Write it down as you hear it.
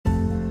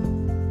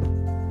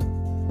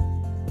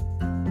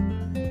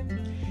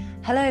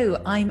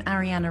Hello, I'm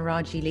Ariana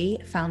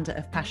Rajili, founder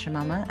of Pasha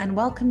Mama, and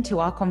welcome to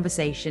our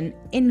conversation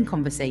in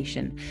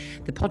Conversation,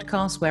 the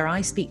podcast where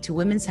I speak to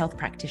women's health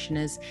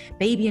practitioners,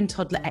 baby and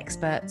toddler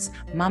experts,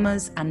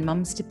 mamas and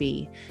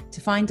mums-to-be, to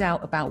find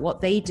out about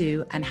what they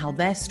do and how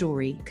their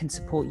story can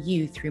support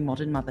you through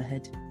modern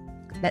motherhood.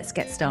 Let's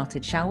get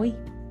started, shall we?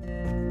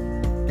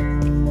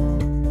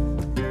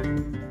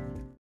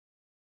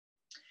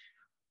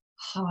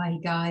 Hi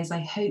guys,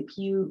 I hope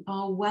you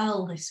are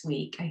well this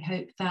week. I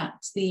hope that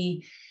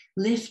the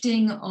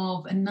lifting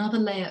of another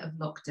layer of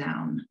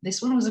lockdown,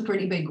 this one was a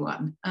pretty big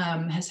one,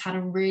 has had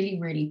a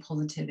really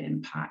positive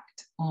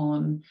impact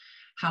on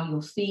how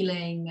you're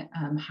feeling,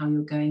 how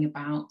you're going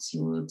about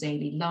your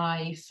daily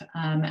life.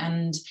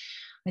 And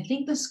I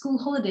think the school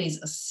holidays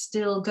are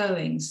still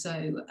going.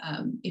 So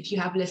if you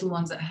have little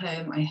ones at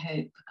home, I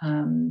hope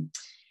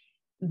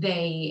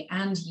they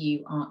and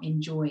you are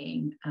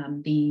enjoying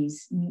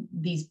these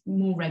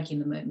more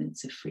regular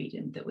moments of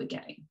freedom that we're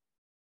getting.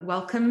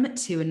 Welcome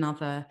to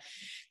another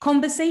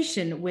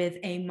conversation with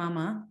a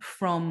mama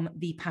from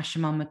the Pasha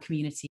Mama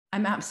community.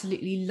 I'm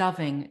absolutely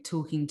loving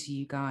talking to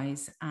you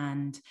guys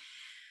and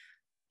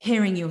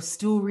hearing your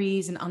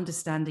stories and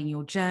understanding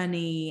your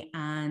journey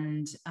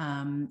and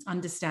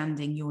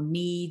understanding your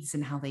needs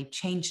and how they've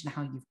changed and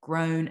how you've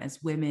grown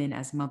as women,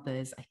 as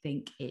mothers. I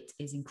think it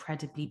is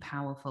incredibly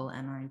powerful,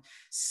 and I'm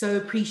so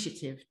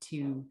appreciative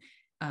to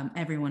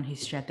everyone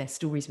who's shared their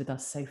stories with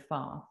us so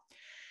far.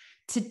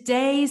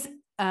 Today's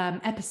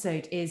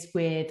episode is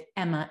with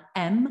Emma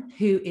M,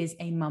 who is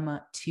a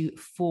mama to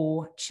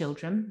 4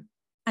 children.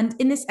 And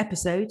in this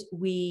episode,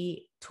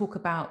 we talk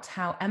about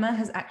how Emma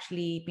has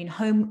actually been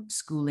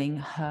homeschooling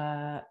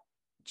her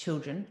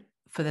children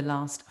for the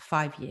last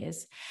 5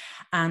 years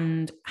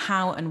and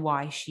how and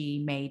why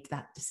she made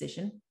that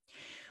decision.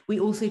 We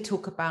also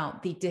talk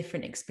about the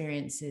different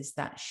experiences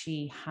that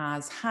she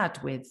has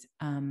had with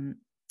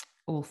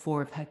all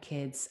 4 of her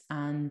kids,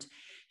 and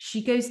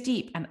she goes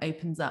deep and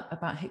opens up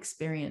about her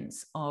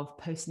experience of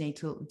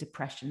postnatal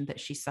depression that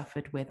she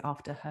suffered with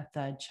after her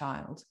 3rd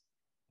child.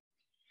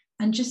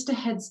 And just a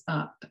heads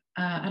up,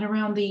 at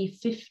around the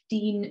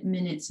 15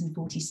 minutes and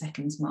 40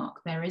 seconds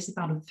mark, there is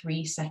about a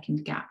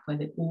 3-second gap where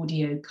the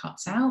audio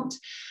cuts out,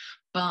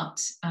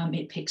 but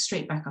it picks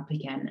straight back up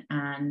again.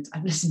 And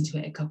I've listened to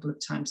it a couple of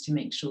times to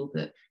make sure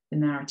that the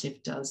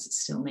narrative does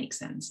still make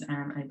sense.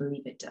 And I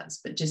believe it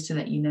does. But just to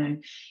let you know,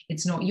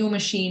 it's not your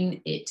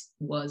machine, it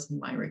was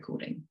my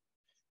recording.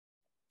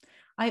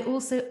 I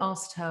also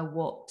asked her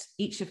what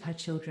each of her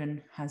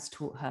children has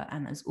taught her.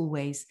 And as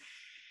always,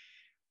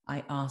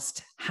 I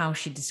asked how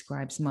she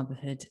describes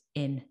motherhood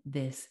in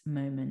this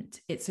moment.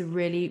 It's a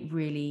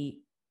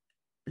really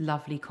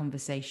lovely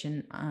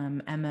conversation.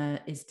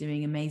 Emma is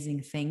doing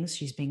amazing things.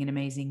 She's being an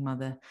amazing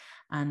mother.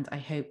 And I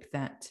hope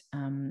that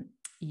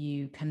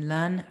you can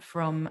learn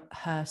from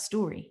her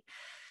story.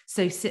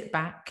 So sit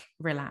back,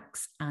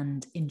 relax,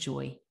 and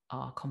enjoy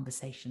our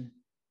conversation.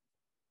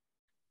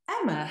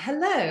 Emma,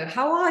 hello.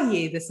 How are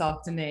you this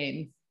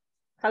afternoon?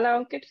 Hello,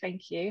 I'm good,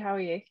 thank you. How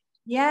are you?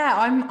 Yeah,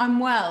 I'm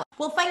well.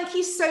 Well, thank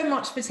you so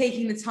much for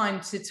taking the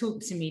time to talk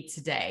to me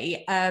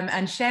today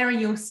and sharing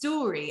your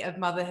story of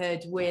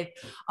motherhood with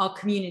our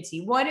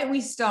community. Why don't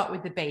we start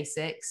with the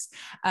basics,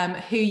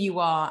 who you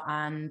are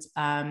and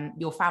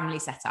your family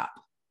setup?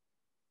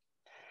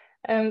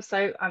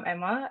 So I'm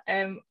Emma.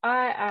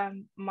 I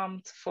am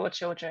mum to 4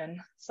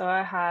 children. So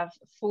I have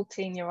a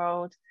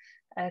 14-year-old,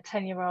 a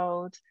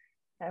 10-year-old.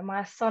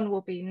 My son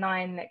will be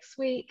 9 next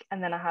week,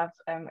 and then I have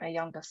a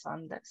younger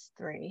son that's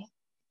 3.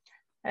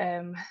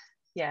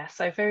 Yeah,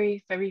 so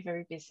very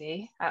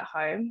busy at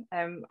home.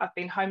 I've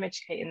been home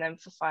educating them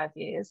for 5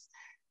 years.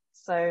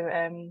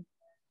 So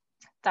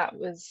that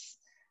was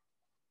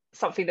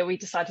something that we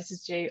decided to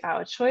do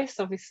out of choice.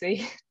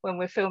 Obviously, when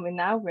we're filming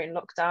now, we're in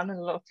lockdown, and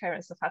a lot of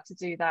parents have had to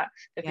do that.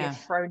 They've been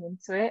thrown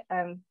into it.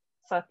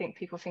 So I think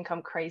people think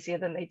I'm crazier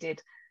than they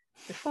did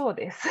before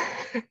this.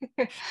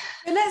 So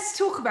let's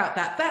talk about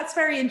that. That's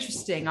very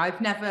interesting.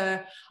 I've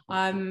not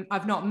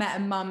met a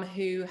mum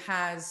who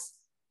has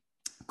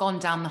gone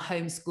down the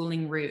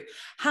homeschooling route.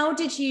 How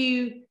did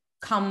you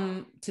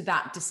come to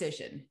that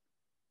decision?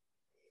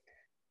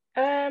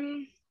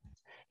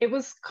 It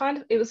was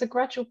a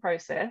gradual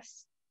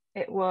process.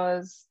 It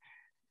was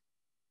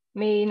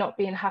me not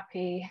being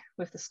happy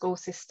with the school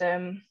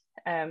system,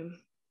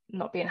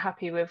 not being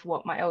happy with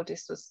what my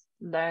eldest was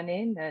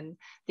learning and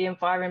the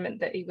environment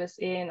that he was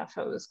in. I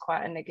felt it was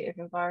quite a negative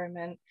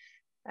environment.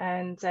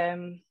 And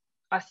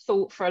I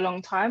thought for a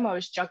long time I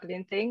was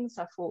juggling things.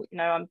 I thought,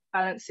 I'm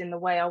balancing the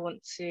way I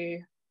want to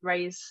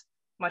raise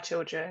my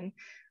children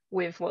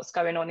with what's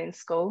going on in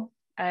school.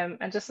 And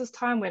just as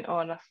time went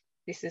on,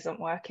 this isn't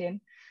working.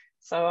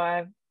 So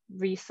I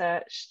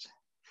researched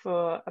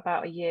for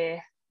about a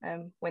year,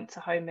 went to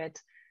home ed,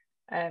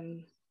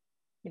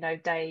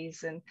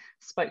 days, and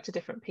spoke to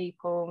different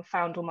people and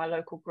found all my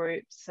local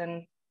groups.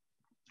 And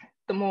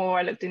the more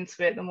I looked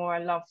into it, the more I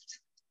loved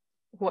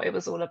what it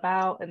was all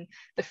about and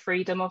the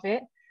freedom of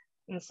it.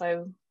 And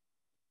so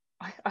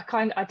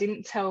I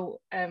didn't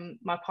tell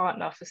my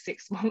partner for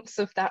 6 months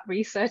of that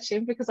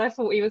researching, because I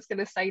thought he was going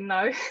to say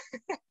no.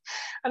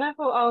 And I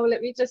thought, oh,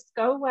 let me just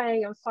go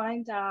away and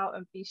find out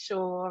and be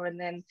sure, and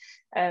then,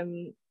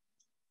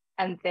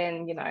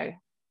 you know,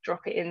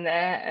 drop it in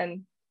there.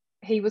 And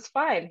he was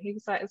fine. He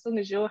was like, as long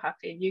as you're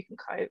happy and you can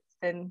cope,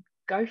 then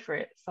go for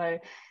it. So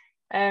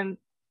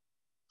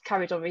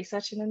carried on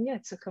researching, and yeah,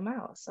 took them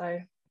out. So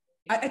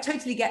I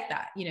totally get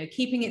that, you know,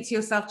 keeping it to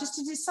yourself, just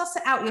to suss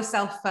it out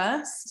yourself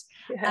first.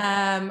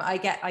 yeah. I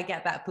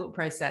get that thought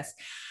process.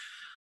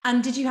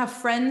 And did you have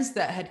friends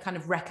that had kind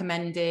of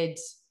recommended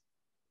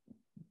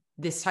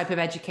this type of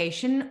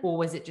education, or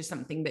was it just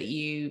something that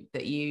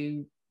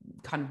you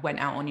kind of went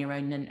out on your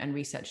own and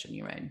researched on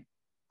your own?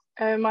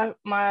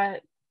 My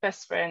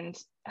best friend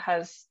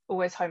has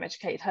always home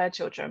educated her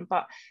children,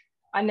 but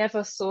I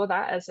never saw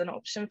that as an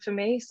option for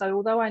me. So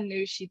although I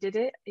knew she did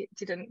it, it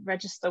didn't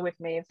register with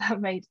me, if that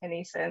made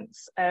any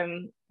sense,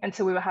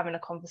 until we were having a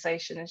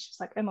conversation, and she was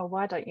like, Emma,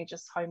 why don't you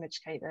just home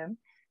educate them?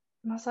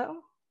 And I was like,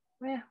 oh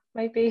yeah,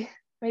 maybe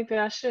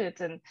I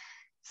should. And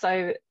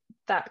so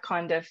that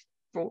kind of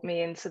brought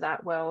me into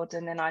that world.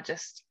 And then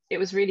it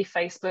was really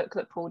Facebook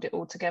that pulled it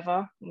all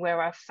together,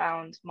 where I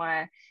found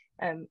my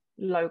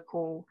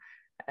local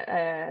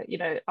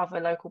other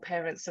local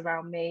parents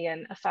around me,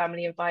 and a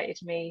family invited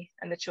me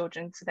and the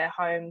children to their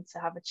home to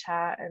have a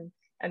chat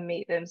and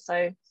meet them.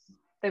 So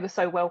they were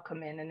so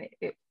welcoming, and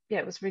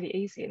it was really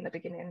easy in the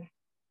beginning.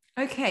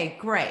 Okay,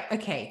 great.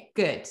 Okay,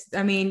 good.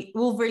 I mean,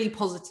 all really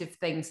positive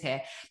things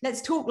here.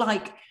 Let's talk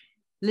like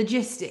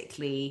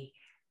logistically,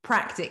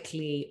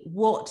 practically,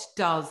 what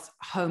does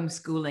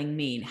homeschooling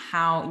mean?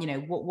 How, you know,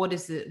 what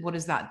does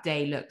that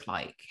day look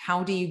like?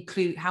 Do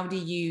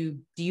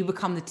you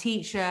become the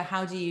teacher?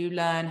 How do you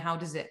learn? How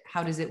does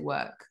it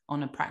work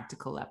on a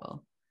practical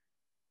level?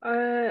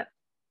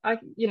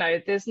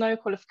 There's no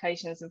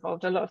qualifications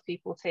involved. A lot of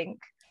people think,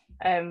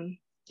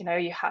 are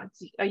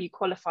you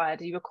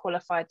qualified? Are you a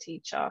qualified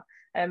teacher?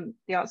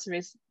 The answer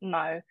is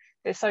no.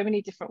 There's so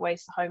many different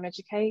ways to home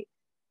educate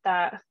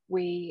that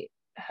we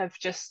have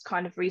just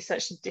kind of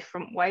researched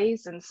different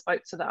ways and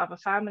spoke to the other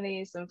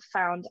families and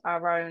found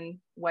our own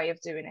way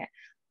of doing it.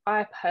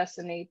 I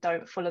personally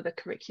don't follow the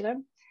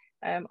curriculum.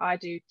 I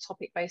do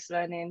topic-based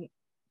learning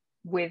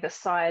with a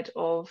side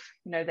of,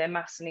 their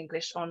maths and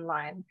English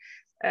online.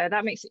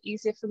 That makes it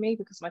easier for me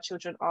because my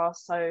children are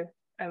so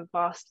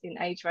vast in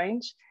age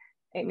range.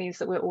 It means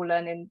that we're all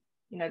learning,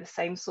 the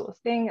same sort of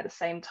thing at the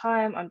same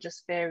time. I'm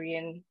just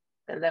varying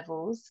the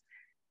levels.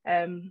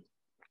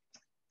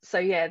 So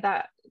yeah,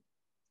 that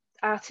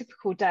our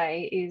typical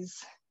day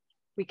is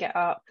we get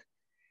up,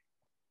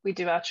 we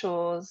do our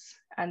chores,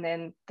 and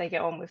then they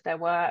get on with their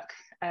work.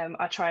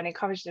 I try and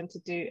encourage them to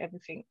do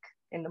everything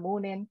in the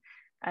morning,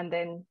 and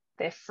then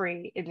they're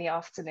free in the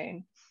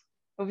afternoon.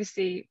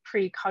 Obviously,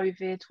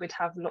 pre-COVID, we'd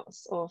have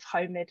lots of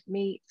homemade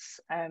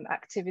meets,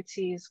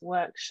 activities,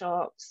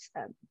 workshops,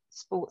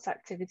 sports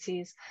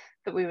activities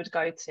that we would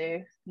go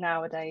to.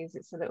 Nowadays,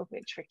 it's a little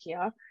bit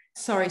trickier.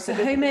 Sorry, so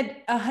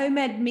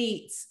homemade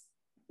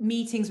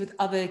meetings with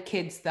other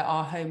kids that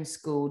are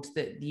homeschooled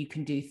that you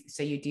can do,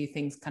 so you do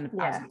things kind of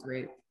as a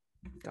group.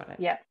 Got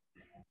it.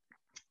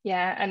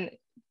 Yeah, and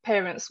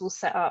parents will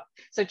set up,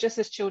 so just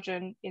as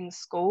children in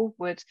school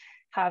would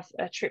have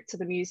a trip to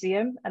the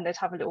museum and they'd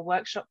have a little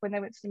workshop when they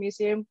went to the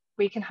museum,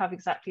 we can have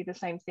exactly the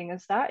same thing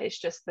as that. It's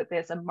just that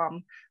there's a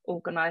mum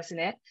organising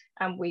it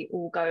and we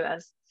all go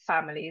as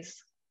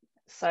families.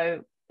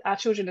 So our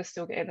children are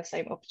still getting the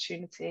same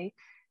opportunity.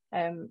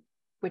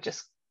 We're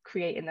just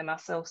creating them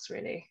ourselves,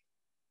 really.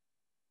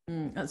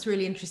 That's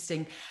really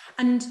interesting.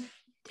 And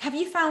have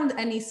you found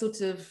any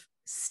sort of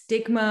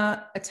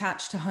stigma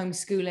attached to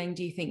homeschooling?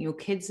 Do you think your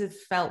kids have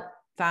felt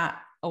that,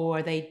 or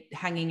are they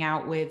hanging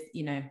out with,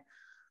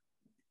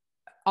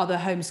 other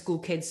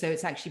homeschool kids, so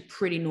it's actually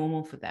pretty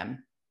normal for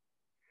them?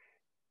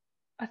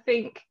 I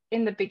think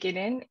in the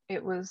beginning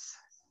it was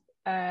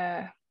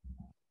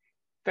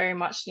very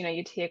much,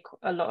 you'd hear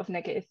a lot of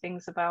negative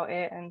things about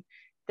it, and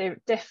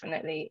there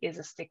definitely is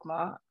a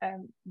stigma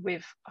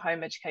with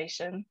home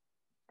education.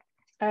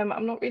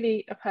 I'm not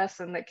really a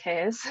person that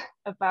cares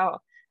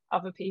about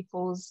other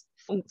people's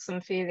thoughts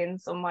and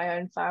feelings on my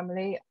own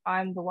family.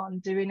 I'm the one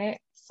doing it,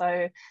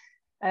 so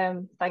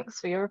thanks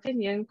for your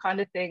opinion, kind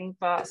of thing.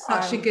 But it's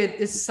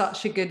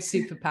such a good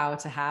superpower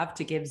to have,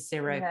 to give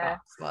zero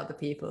fucks what other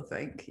people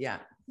think.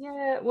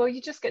 Well,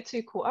 you just get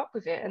too caught up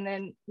with it, and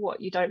then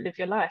you don't live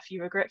your life.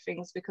 You regret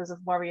things because of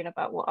worrying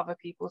about what other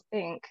people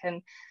think.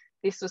 And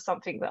this was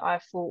something that I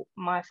thought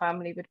my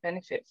family would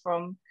benefit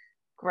from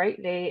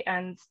greatly.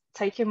 And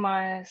taking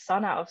my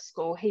son out of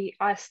school,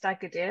 I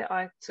staggered it.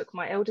 I took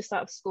my eldest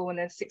out of school, and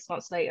then 6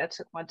 months later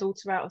took my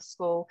daughter out of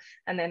school,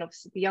 and then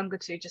obviously the younger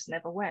two just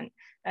never went.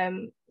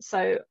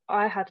 So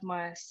I had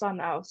my son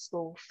out of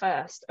school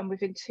first, and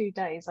within 2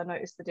 days I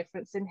noticed the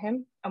difference in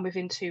him, and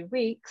within 2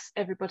 weeks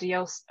everybody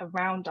else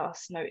around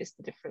us noticed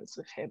the difference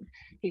with him.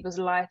 He was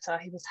lighter,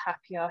 he was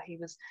happier, he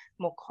was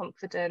more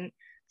confident.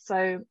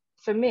 So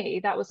for me,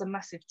 that was a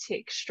massive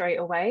tick straight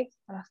away.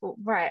 And I thought,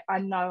 right, I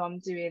know I'm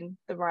doing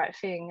the right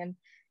thing. And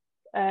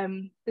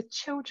The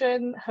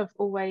children have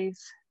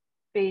always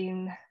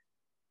been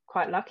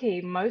quite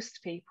lucky. Most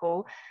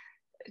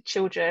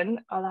children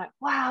are like,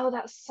 wow,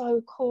 that's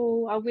so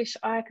cool, I wish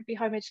I could be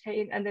home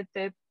educated, and then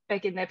they're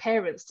begging their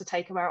parents to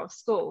take them out of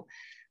school.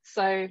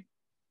 So,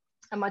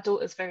 and my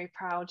daughter's very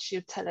proud. She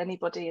would tell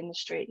anybody in the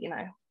street, you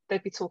know,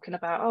 they'd be talking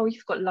about, oh,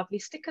 you've got lovely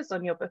stickers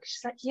on your book.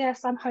 She's like,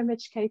 yes, I'm home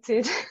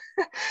educated.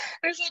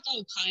 I was like,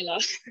 oh, Kyla.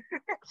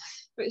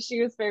 But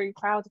she was very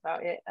proud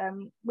about it.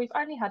 We've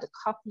only had a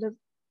couple of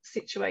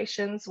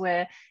situations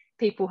where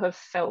people have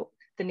felt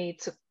the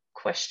need to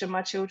question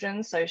my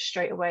children. So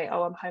straight away,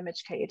 oh, I'm home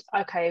educated.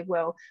 Okay,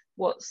 well,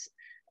 what's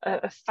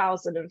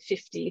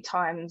 1,050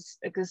 times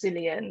a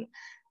gazillion?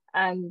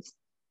 And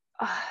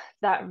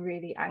that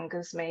really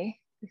angers me,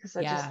 because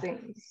I just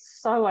think it's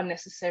so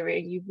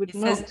unnecessary. You would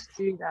not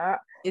do that.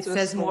 It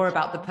says more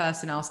about the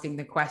person asking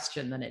the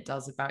question than it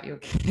does about your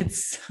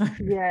kids.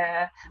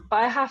 Yeah,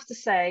 but I have to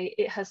say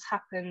it has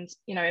happened,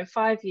 you know, in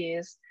 5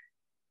 years,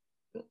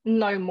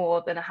 no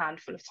more than a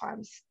handful of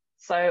times.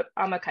 So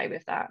I'm okay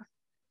with that.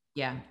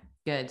 Yeah,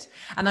 good.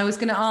 And I was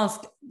going to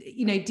ask,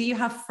 you know, do you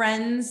have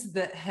friends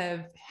that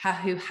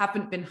who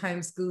haven't been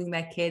homeschooling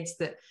their kids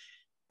that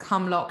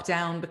come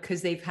lockdown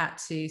because they've had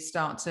to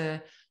start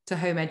to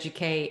home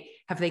educate?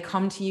 Have they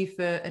come to you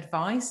for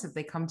advice? Have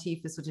they come to you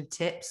for sort of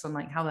tips on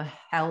like, how the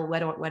hell,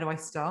 where do I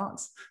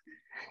start?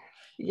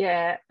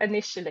 Yeah,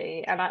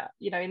 initially. And I,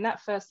 you know, in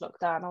that first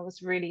lockdown, I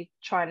was really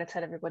trying to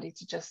tell everybody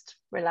to just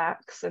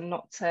relax and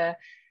not to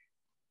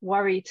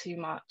worry too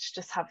much,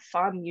 just have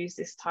fun, use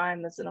this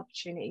time as an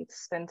opportunity to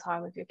spend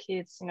time with your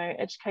kids. You know,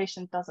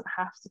 education doesn't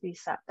have to be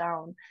sat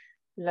down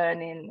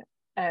learning,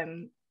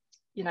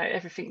 you know,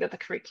 everything that the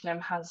curriculum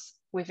has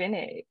within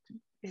it.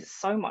 It's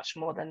so much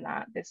more than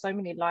that. There's so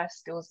many life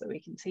skills that we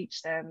can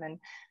teach them.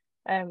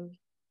 And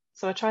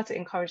so I try to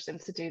encourage them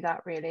to do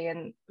that, really.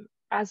 And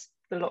as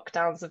the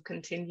lockdowns have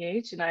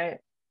continued, you know,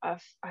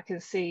 I can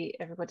see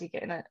everybody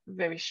getting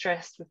very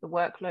stressed with the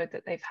workload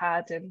that they've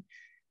had, and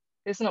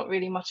there's not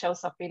really much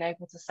else I've been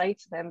able to say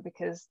to them,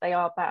 because they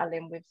are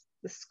battling with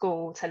the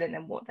school telling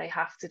them what they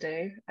have to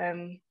do.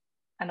 And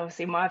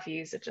obviously my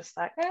views are just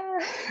like,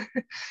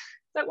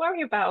 don't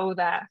worry about all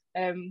that.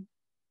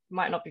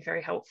 Might not be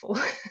very helpful.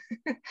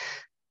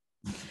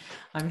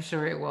 I'm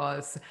sure it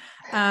was.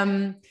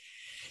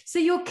 So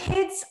your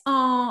kids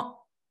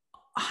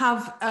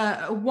have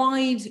a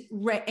wide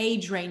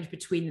age range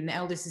between them. The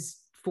eldest is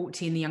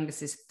 14, the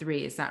youngest is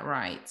 3. Is that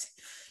right?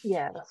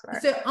 Yeah, that's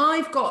right. So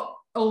I've got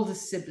older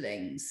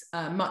siblings,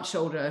 much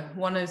older.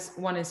 One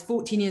is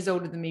 14 years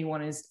older than me.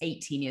 One is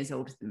 18 years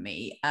older than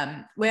me.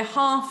 We're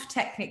half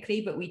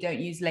technically, but we don't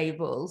use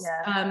labels.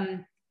 Yeah.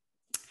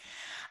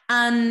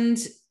 And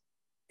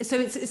so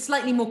it's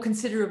slightly more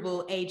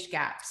considerable age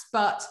gaps.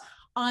 But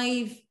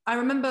I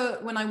remember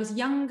when I was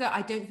younger,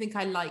 I don't think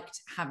I liked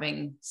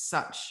having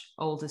such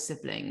older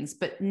siblings.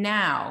 But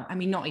now, I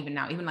mean, not even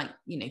now, even like,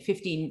 you know,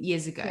 15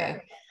 years ago,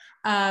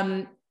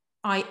 I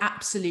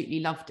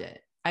absolutely loved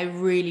it. I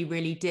really,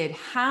 really did.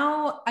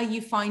 How are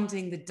you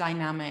finding the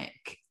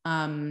dynamic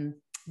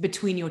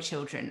between your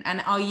children?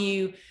 And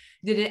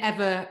did it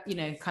ever, you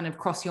know, kind of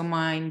cross your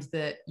mind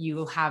that you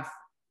will have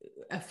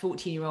a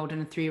 14-year-old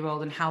and a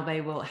 3-year-old and how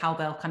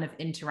they'll kind of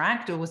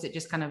interact? Or was it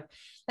just kind of,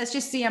 let's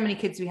just see how many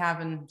kids we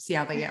have and see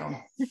how they get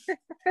on?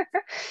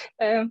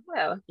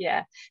 Well,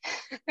 yeah.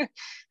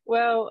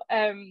 Well,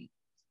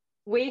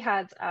 we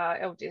had our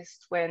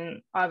eldest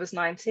when I was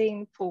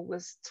 19, Paul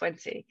was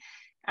 20.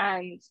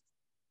 And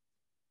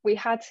we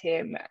had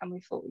him and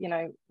we thought, you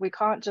know, we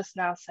can't just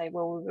now say,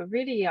 well, we were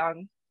really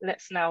young,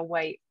 let's now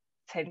wait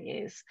 10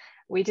 years.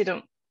 We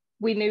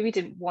knew we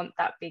didn't want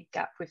that big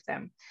gap with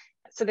them.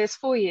 So there's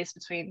 4 years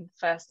between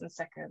first and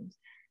second.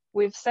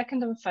 With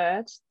second and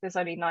third, there's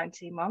only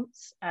 19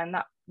 months, and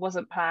that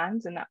wasn't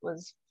planned, and that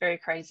was very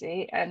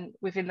crazy. And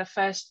within the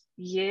first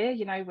year,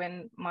 you know,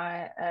 when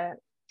my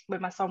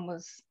son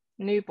was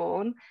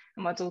newborn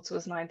and my daughter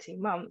was 19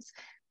 months,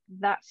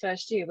 that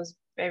first year was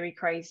very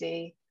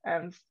crazy,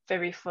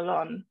 very full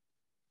on.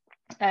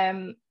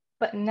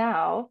 But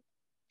now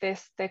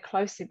they're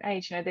close in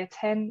age, you know, they're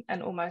 10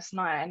 and almost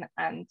 9,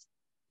 and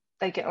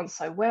they get on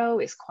so well.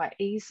 It's quite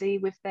easy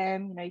with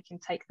them. You know, you can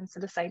take them to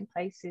the same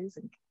places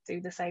and do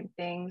the same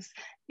things.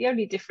 The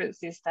only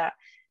difference is that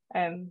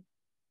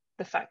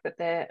the fact that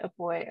they're a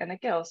boy and a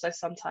girl, so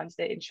sometimes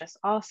their interests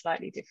are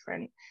slightly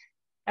different.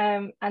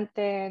 And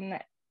then,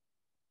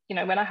 you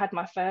know, when I had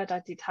my third,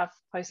 I did have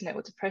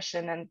postnatal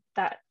depression, and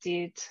that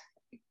did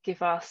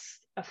give us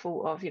a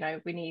thought of, you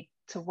know, we need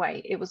to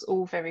wait. It was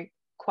all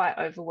quite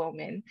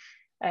overwhelming,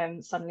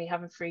 suddenly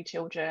having 3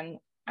 children.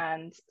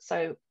 And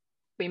so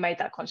we made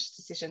that conscious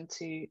decision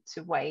to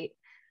wait.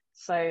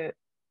 So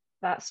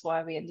that's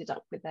why we ended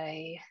up with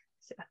I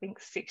think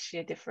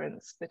 6-year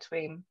difference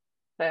between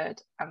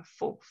third and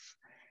fourth.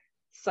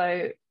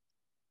 So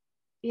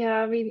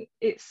yeah, I mean,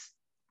 it's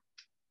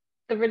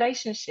the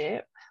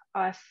relationship,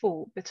 I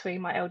thought,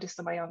 between my eldest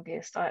and my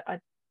youngest, I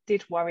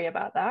did worry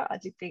about that. I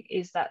did think,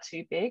 is that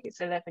too big? It's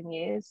 11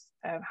 years.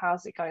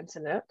 How's it going to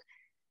look?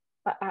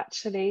 But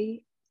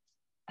actually,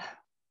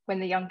 when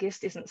the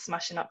youngest isn't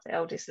smashing up the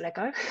eldest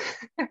Lego.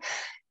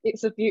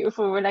 It's a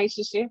beautiful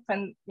relationship,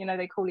 and you know,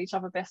 they call each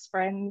other best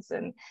friends,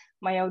 and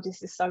my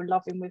eldest is so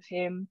loving with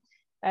him.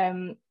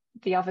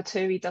 The other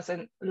two he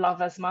doesn't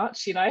love as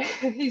much, you know.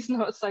 He's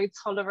not so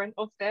tolerant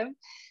of them.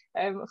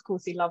 Of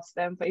course he loves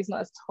them, but he's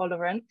not as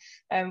tolerant,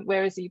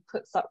 whereas he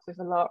puts up with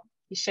a lot.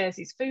 He shares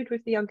his food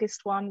with the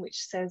youngest one, which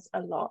says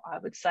a lot, I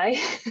would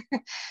say.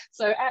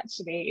 So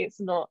actually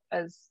it's not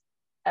as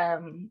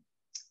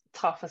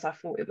tough as I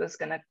thought it was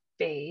going to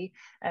be,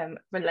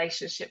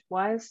 relationship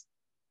wise.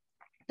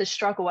 The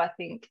struggle, I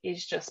think,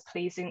 is just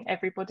pleasing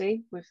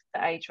everybody with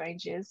the age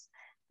ranges,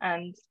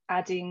 and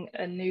adding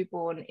a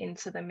newborn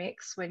into the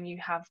mix when you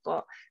have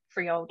got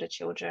 3 older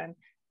children.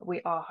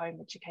 We are home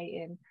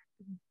educating.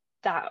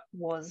 That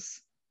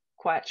was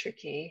quite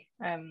tricky,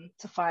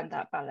 to find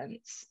that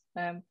balance.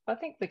 But I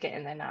think we're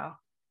getting there now.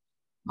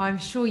 I'm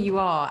sure you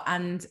are.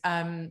 And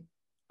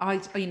I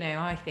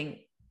think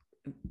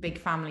big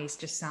families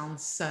just sound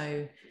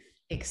so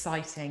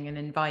exciting and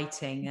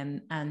inviting,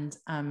 and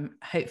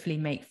hopefully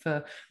make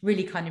for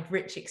really kind of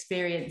rich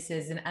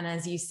experiences. And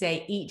as you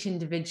say, each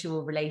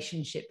individual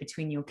relationship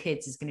between your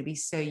kids is going to be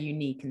so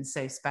unique and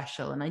so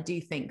special. And I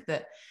do think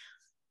that,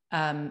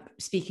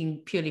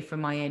 speaking purely from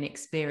my own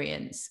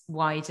experience,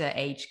 wider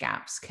age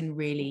gaps can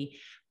really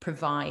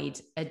provide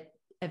a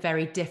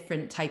very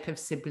different type of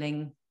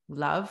sibling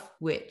love,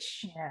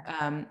 which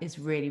is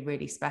really,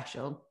 really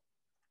special.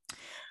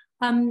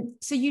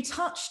 So you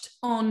touched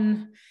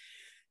on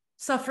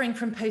suffering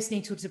from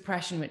postnatal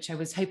depression, which I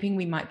was hoping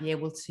we might be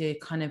able to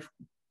kind of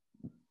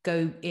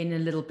go in a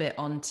little bit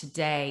on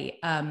today.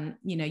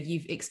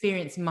 You've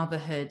experienced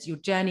motherhood, your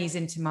journeys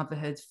into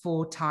motherhood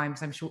 4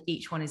 times. I'm sure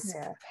each one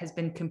has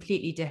been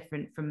completely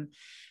different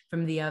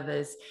from the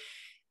others.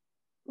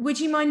 Would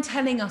you mind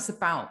telling us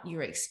about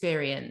your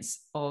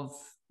experience of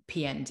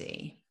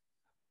PND?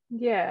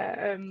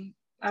 Yeah,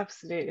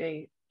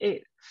 absolutely.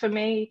 For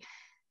me,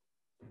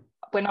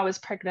 when I was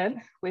pregnant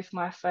with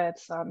my 3rd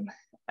son,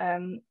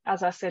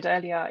 as I said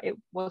earlier, it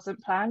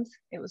wasn't planned.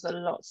 It was a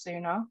lot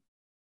sooner.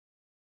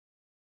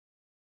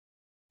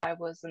 I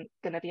wasn't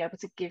going to be able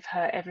to give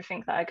her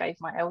everything that I gave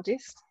my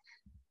eldest.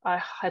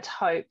 I had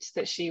hoped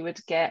that she would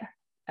get,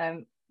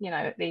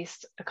 at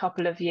least a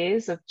couple of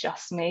years of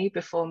just me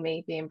before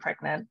me being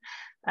pregnant.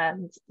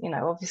 And,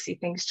 obviously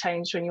things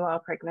change when you are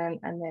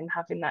pregnant, and then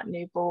having that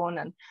newborn.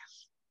 And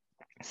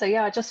so,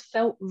 I just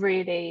felt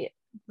really,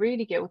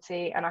 really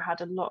guilty. And I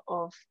had a lot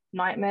of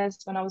nightmares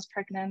when I was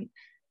pregnant.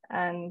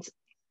 And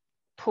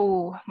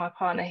Paul, my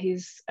partner,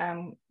 his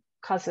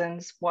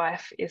cousin's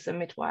wife is a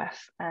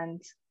midwife,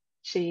 and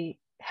she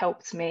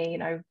helped me,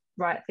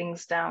 write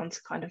things down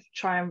to kind of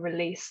try and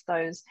release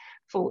those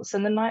thoughts.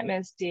 And the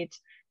nightmares did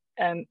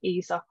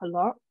ease up a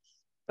lot.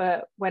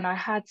 But when I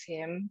had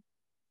him,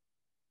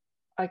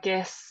 I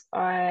guess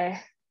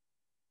I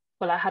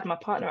had my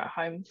partner at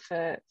home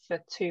for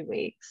 2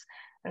 weeks.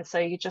 And so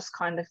you're just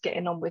kind of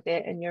getting on with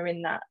it, and you're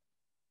in that,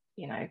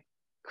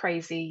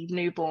 crazy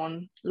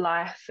newborn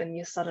life, and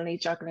you're suddenly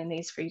juggling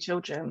these 3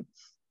 children.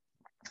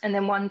 And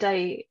then one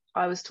day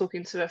I was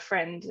talking to a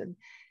friend and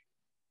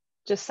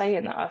just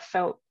saying that I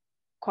felt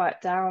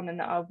quite down, and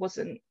that I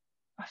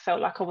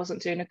felt like I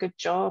wasn't doing a good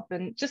job,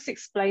 and just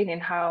explaining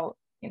how,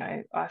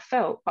 I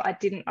felt, but I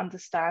didn't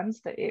understand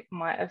that it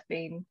might have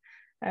been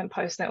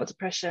postnatal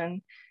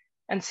depression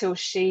until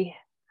she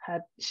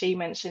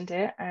mentioned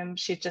it.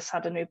 She'd just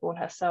had a newborn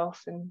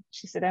herself, and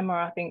she said, "Emma,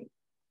 I think,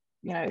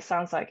 it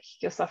sounds like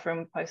you're suffering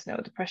with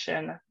postnatal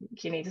depression. I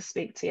think you need to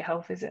speak to your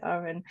health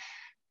visitor."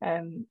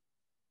 And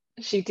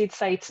she did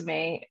say to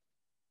me,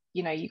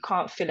 you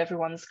can't fill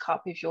everyone's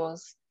cup if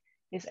yours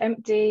is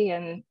empty,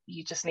 and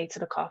you just need to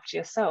look after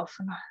yourself.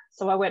 And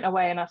so I went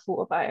away and I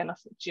thought about it, and I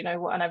thought, do you know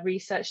what? And I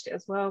researched it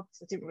as well,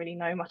 because I didn't really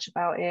know much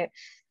about it.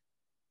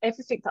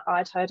 Everything that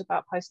I'd heard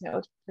about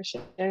postnatal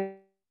depression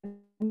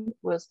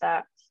was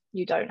that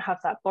you don't have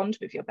that bond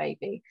with your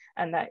baby,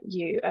 and that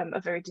you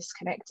are very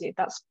disconnected.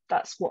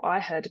 That's what I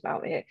heard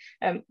about it.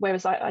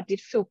 Whereas I did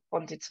feel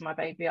bonded to my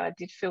baby. I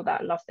did feel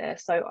that love there.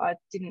 So I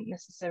didn't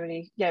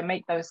necessarily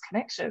make those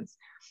connections.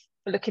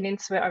 But looking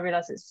into it, I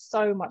realized it's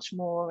so much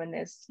more, and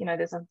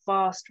there's a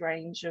vast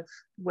range of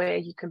where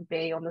you can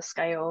be on the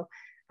scale.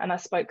 And I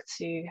spoke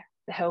to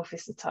the health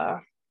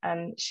visitor,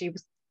 and she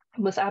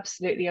was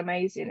absolutely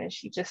amazing. And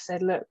she just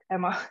said, "Look,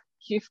 Emma,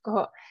 you've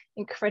got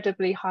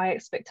incredibly high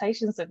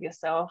expectations of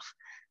yourself.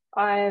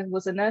 I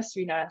was a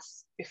nursery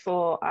nurse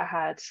before I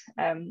had,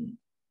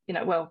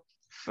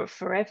 for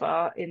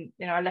forever.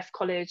 I left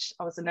college,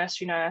 I was a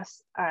nursery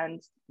nurse.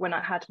 And when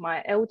I had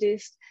my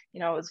eldest,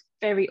 I was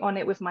very on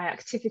it with my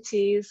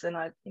activities, and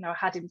I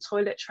had him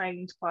toilet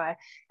trained by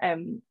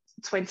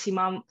 20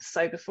 months.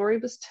 So before he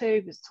was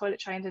 2, he was toilet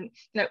trained,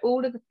 and,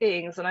 all of the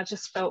things. And I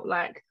just felt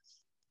like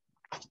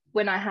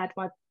when I had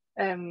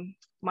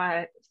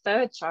my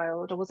 3rd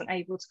child, I wasn't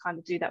able to kind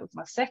of do that with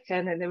my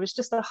 2nd. And there was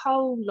just a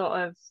whole lot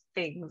of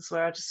things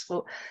where I just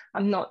thought,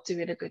 I'm not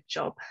doing a good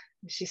job.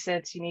 And she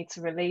said, you need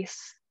to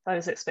release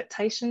those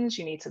expectations.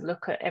 You need to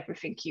look at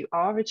everything you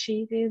are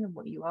achieving and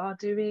what you are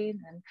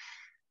doing. And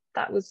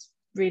that was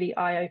really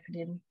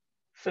eye-opening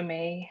for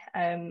me.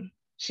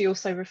 She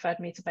also referred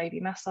me to baby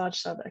massage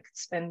so that I could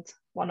spend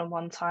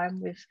one-on-one time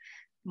with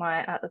my,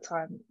 at the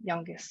time,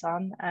 youngest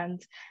son.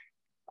 And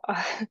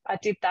I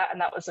did that,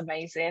 and that was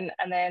amazing.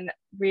 And then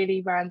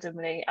really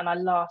randomly, and I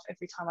laugh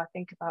every time I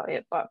think about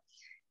it, but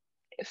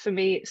for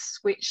me it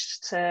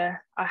switched to,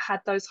 I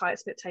had those high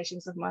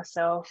expectations of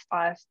myself,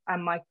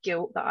 and my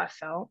guilt that I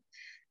felt.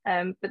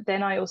 But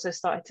then I also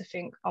started to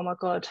think, oh my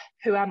God,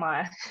 who am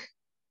I?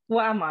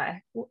 What am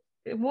I?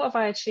 What have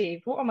I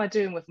achieved? What am I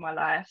doing with my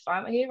life?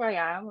 Here I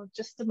am, I'm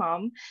just a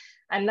mum.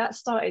 And that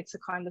started to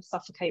kind of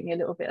suffocate me a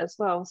little bit as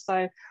well.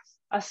 So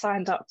I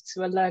signed up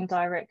to a Learn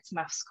Direct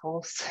maths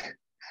course.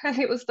 And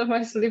it was the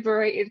most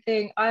liberating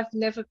thing. I've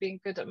never been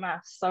good at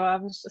maths. So I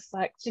was just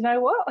like, do you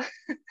know what?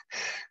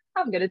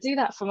 I'm going to do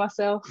that for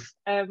myself.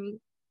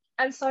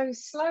 And so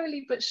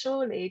slowly but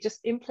surely, just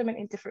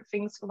implementing different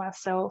things for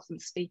myself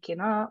and speaking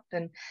up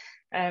and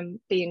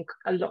being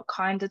a lot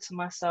kinder to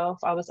myself,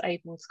 I was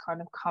able to kind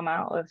of come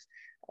out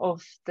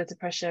of the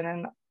depression.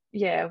 And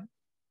yeah,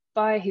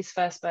 by his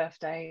first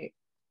birthday,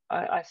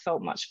 I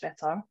felt much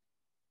better.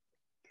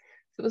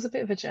 It was a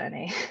bit of a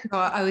journey. Oh,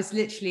 I was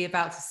literally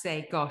about to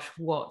say, gosh,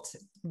 what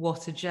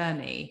a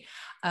journey.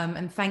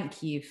 And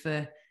thank you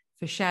for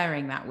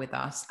sharing that with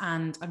us.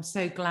 And I'm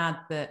so glad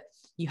that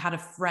you had a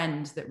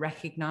friend that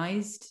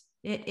recognized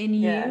it in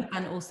you, Yeah.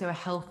 and also a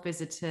health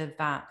visitor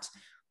that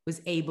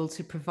was able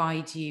to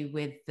provide you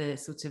with the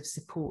sort of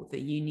support that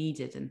you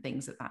needed and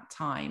things at that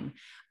time.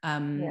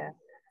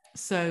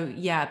 So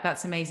yeah,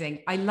 that's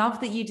amazing. I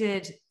love that you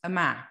did a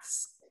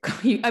maths.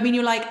 I mean,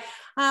 you're like,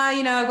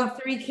 I've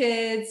got 3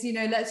 kids,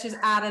 let's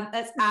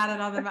add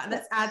another,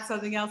 let's add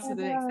something else to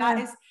the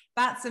mix.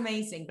 That's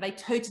amazing. But I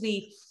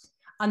totally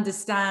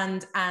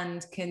understand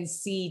and can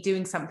see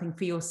doing something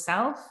for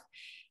yourself.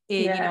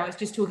 I was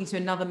just talking to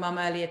another mum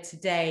earlier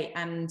today,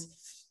 and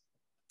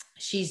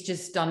she's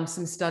just done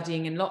some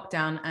studying in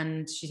lockdown,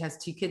 and she has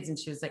 2 kids, and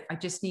she was like, I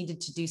just needed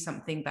to do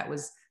something that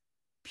was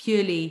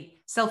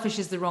purely selfish,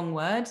 is the wrong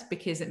word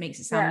because it makes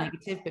it sound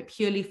negative, but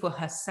purely for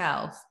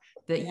herself,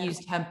 that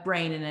used her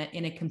brain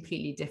in a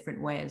completely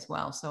different way as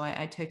well. So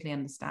I totally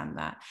understand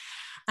that.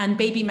 And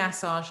baby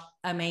massage,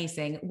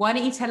 amazing. Why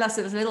don't you tell us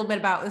a little bit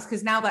about this?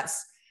 Because now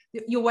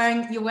you're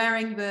wearing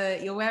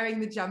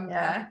the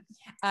jumper.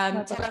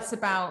 Tell us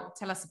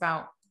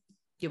about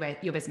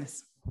your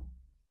business.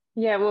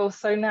 Yeah, well,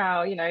 so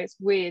now, it's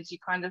weird, you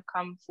kind of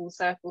come full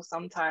circle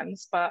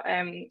sometimes, but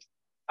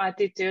I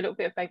did do a little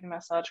bit of baby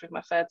massage with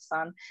my 3rd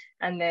son,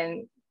 and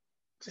then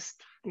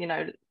just,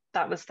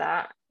 that was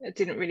that. I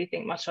didn't really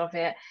think much of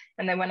it.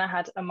 And then when I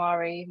had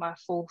Amari, my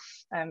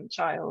 4th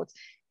child,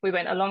 we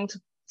went along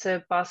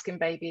to Basking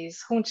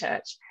Babies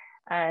Hornchurch,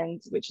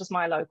 which was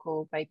my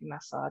local baby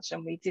massage,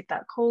 and we did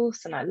that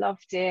course, and I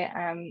loved it.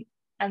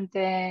 And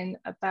then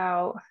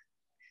about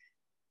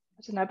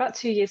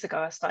 2 years ago,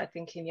 I started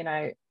thinking,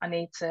 I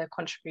need to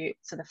contribute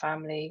to the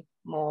family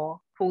more.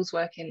 Paul's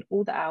working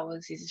all the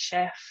hours, he's a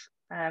chef.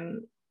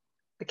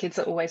 The kids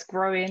are always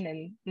growing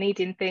and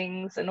needing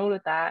things and all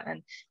of that,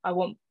 and I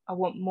want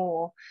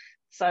more.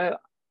 So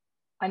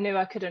I knew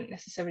I couldn't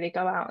necessarily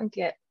go out and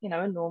get, a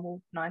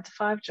normal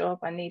 9-to-5 job.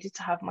 I needed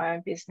to have my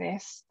own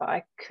business, but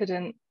I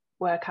couldn't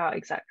work out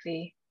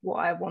exactly what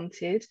I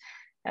wanted,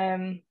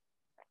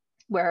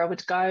 where I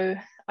would go.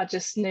 I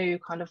just knew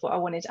kind of what I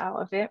wanted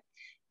out of it.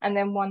 And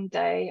then one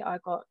day I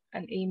got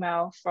an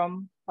email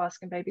from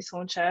Basking Babies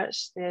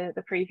Hornchurch,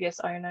 the previous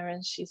owner,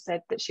 and she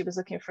said that she was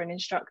looking for an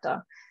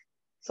instructor.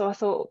 So I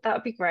thought that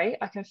would be great.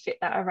 I can fit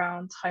that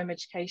around home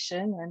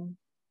education and,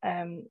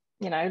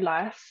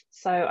 life.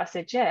 So I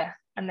said, yeah.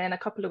 And then a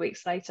couple of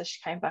weeks later,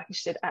 she came back and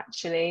she said,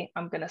 actually,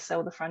 I'm going to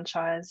sell the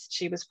franchise.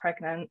 She was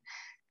pregnant.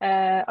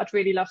 I'd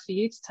really love for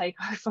you to take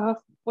over.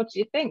 What do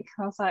you think?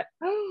 I was like,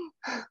 oh,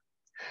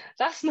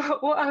 that's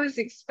not what I was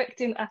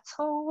expecting at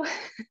all.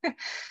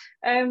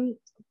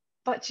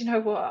 But you know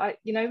what?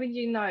 When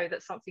you know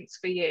that something's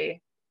for you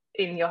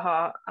in your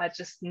heart, I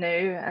just knew.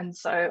 And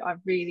so I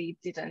really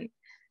didn't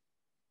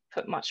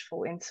put much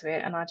thought into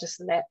it, and I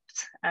just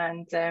leapt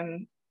and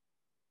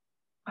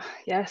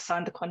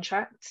signed the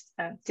contract,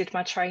 did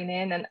my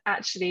training, and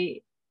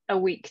actually a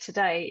week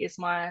today is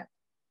my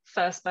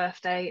 1st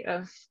birthday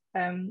of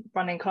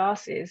running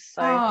classes.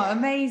 So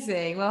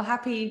amazing. Well,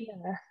 happy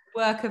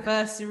work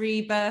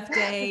anniversary,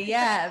 birthday.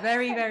 Yeah,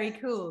 very, very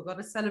cool. Got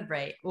to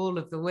celebrate all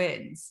of the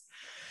wins.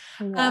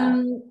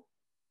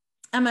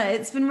 Emma,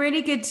 it's been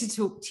really good to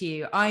talk to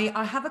you.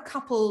 I have a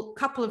couple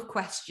of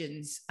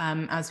questions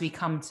as we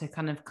come to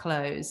kind of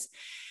close.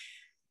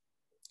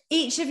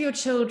 Each of your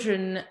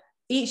journeys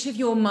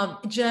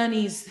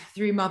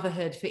through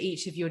motherhood for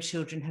each of your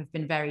children have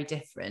been very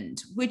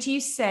different. Would you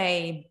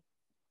say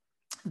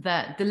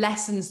that the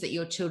lessons that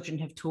your children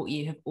have taught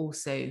you have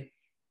also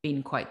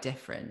been quite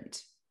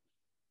different?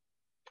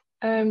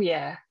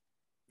 Yeah,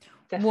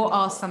 definitely. What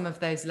are some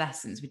of those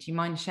lessons? Would you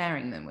mind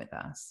sharing them with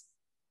us?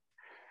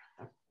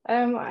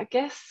 I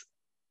guess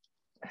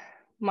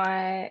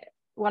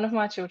one of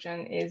my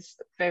children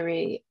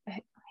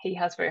he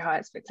has very high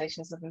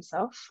expectations of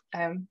himself,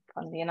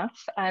 funnily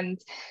enough,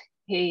 and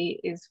He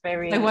is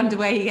very... I wonder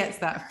where he gets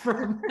that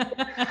from.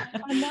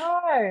 I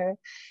know.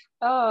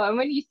 Oh, and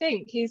when you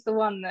think he's the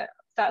one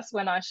that's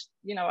when I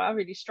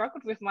really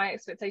struggled with my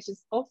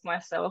expectations of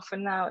myself,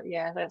 and now,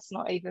 yeah, let's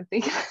not even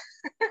think.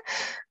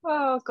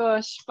 Oh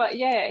gosh, but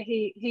yeah,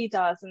 he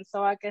does, and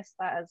so I guess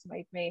that has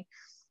made me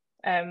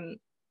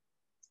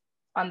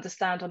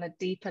understand on a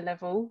deeper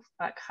level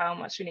like how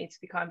much we need to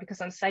be kind, because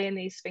I'm saying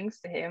these things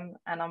to him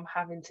and I'm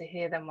having to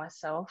hear them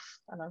myself,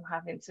 and I'm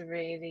having to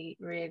really,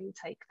 really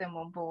take them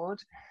on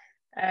board.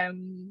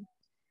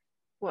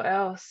 What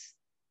else?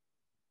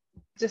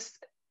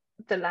 Just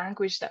the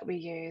language that we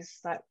use.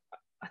 Like,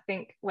 I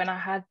think when I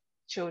had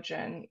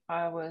children,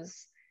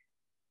 if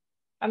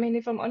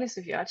I'm honest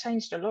with you, I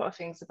changed a lot of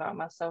things about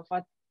myself.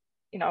 I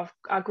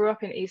grew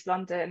up in East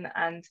London,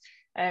 and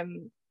I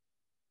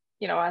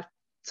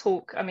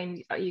talk,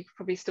 you could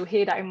probably still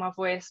hear that in my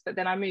voice, but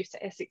then I moved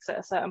to Essex at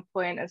a certain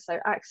point, and so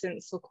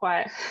accents were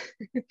quite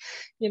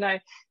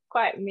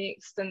quite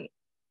mixed, and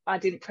I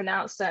didn't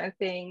pronounce certain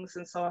things.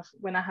 And so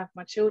when I have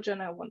my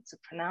children, I want to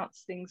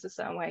pronounce things a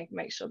certain way,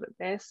 make sure that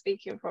they're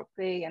speaking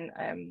properly, and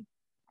I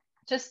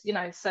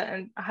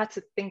had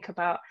to think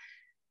about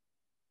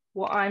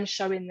what I'm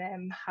showing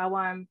them, how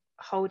I'm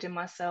holding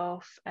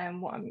myself,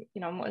 and what I'm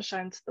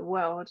showing to the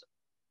world.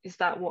 Is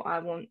that what I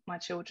want my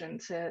children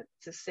to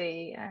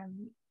see?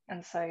 And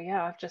so,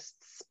 yeah, I've just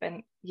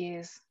spent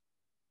years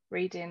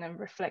reading and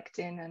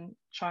reflecting and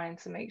trying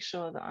to make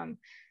sure that I'm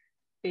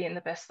being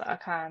the best that I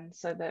can,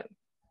 so that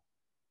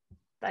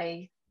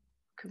they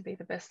can be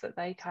the best that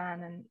they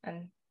can,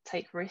 and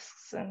take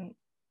risks and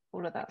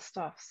all of that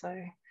stuff. So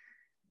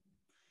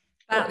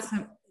that's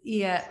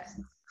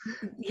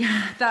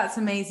that's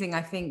amazing.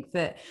 I think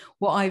that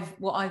what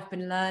I've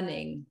been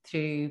learning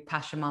through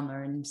Pasha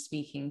Mama and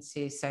speaking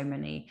to so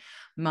many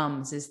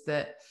mums is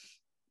that,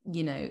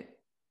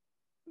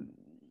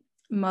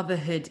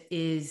 motherhood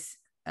is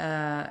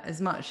as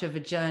much of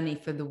a journey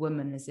for the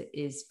woman as it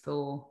is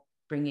for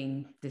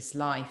bringing this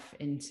life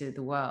into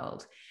the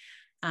world.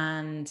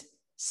 And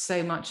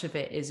so much of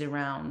it is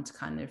around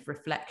kind of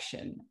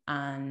reflection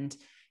and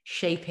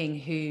shaping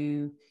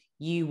who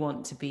you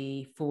want to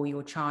be for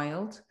your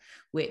child,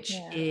 which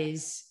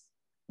is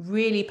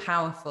really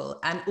powerful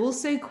and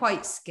also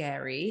quite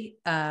scary.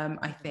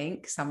 I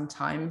think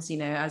sometimes,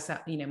 as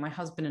my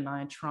husband and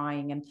I are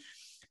trying, and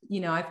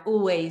I've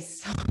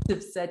always sort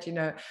of said,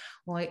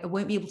 well, I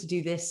won't be able to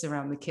do this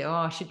around the kid. Oh,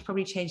 I should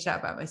probably change that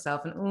about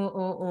myself. And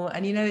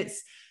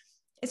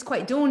it's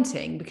quite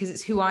daunting, because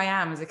it's who I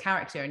am as a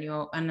character,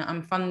 and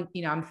I'm fun,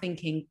 I'm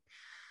thinking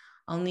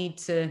I'll need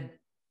to,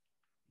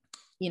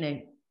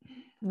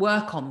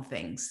 work on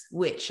things,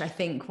 which I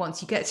think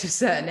once you get to a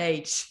certain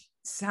age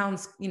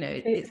sounds,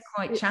 it's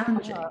quite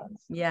challenging. Hard.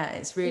 Yeah,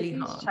 it's really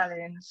hard.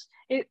 Challenge.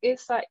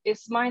 It's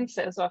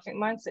mindset as well. I think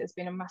mindset has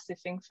been a massive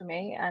thing for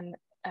me, and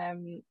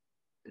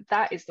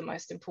that is the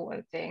most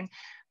important thing.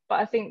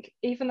 But I think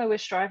even though we're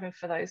striving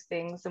for those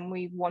things and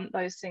we want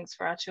those things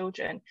for our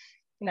children,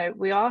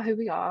 we are who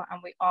we are, and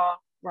we are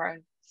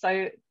grown.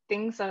 So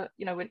things are,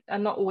 are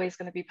not always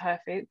going to be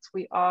perfect.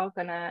 We are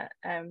going to,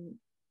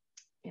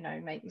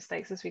 make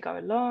mistakes as we go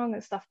along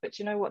and stuff. But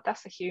you know what?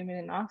 That's a human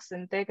in us,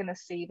 and they're going to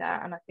see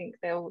that. And I think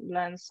they'll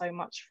learn so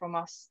much from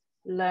us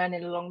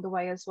learning along the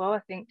way as well. I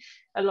think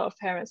a lot of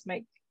parents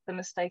make the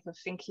mistake of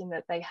thinking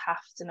that they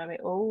have to know it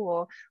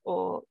all,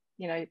 or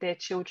their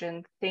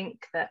children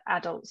think that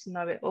adults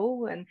know it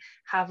all and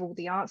have all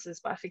the answers.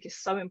 But I think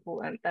it's so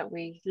important that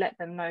we let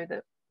them know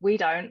that we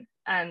don't,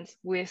 and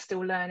we're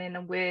still learning,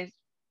 and we're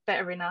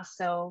bettering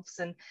ourselves,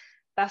 and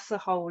that's a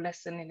whole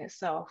lesson in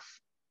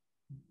itself.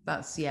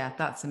 That's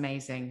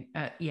amazing.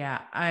 Gosh,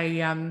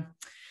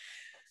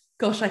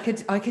 I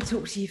could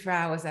talk to you for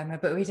hours, Emma,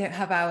 but we don't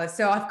have hours.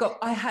 So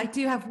I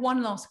do have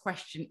one last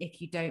question,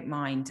 if you don't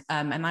mind.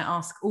 And I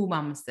ask all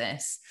mums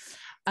this.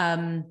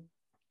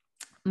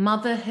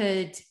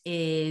 Motherhood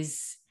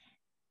is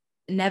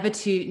never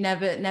 2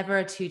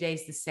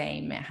 days the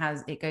same.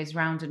 It goes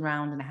round and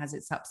round, and it has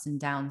its ups and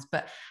downs.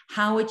 But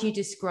how would you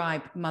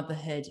describe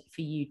motherhood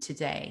for you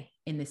today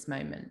in this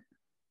moment?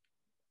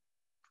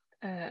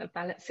 A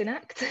balancing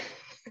act.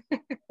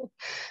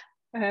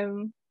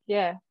 I'm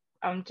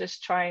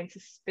just trying to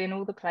spin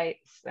all the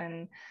plates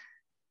and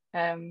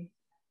trying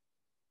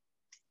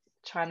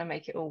to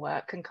make it all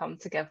work and come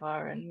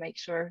together and make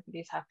sure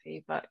everybody's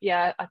happy. But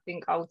yeah, I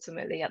think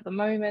ultimately at the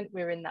moment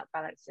we're in that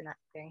balancing act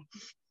thing.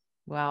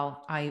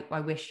 Well, I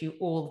wish you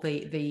all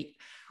the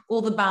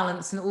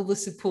balance and all the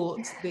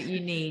support that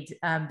you need.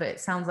 But it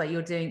sounds like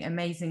you're doing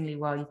amazingly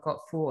well. You've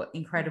got 4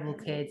 incredible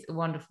kids, a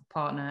wonderful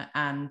partner,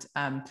 and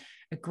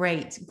a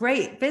great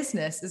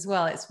business as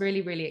well. It's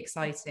really, really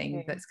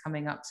exciting that's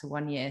coming up to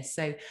 1 year.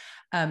 So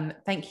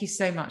thank you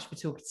so much for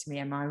talking to me,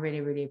 Emma. I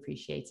really, really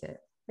appreciate it.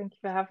 Thank you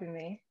for having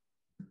me.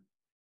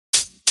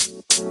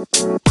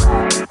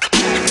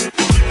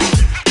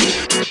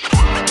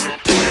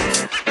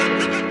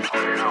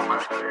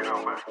 You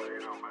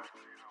know, man.